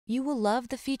You will love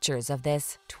the features of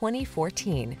this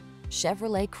 2014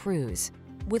 Chevrolet Cruze.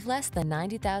 With less than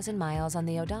 90,000 miles on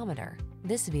the odometer,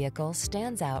 this vehicle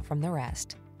stands out from the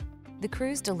rest. The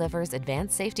Cruze delivers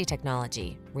advanced safety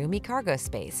technology, roomy cargo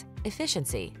space,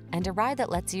 efficiency, and a ride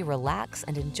that lets you relax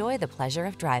and enjoy the pleasure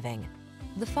of driving.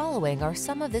 The following are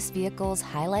some of this vehicle's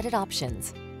highlighted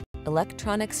options: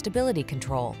 electronic stability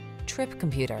control, trip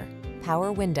computer,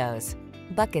 power windows,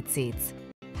 bucket seats,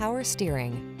 power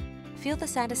steering. Feel the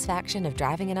satisfaction of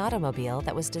driving an automobile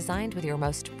that was designed with your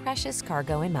most precious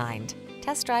cargo in mind.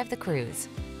 Test drive the Cruze.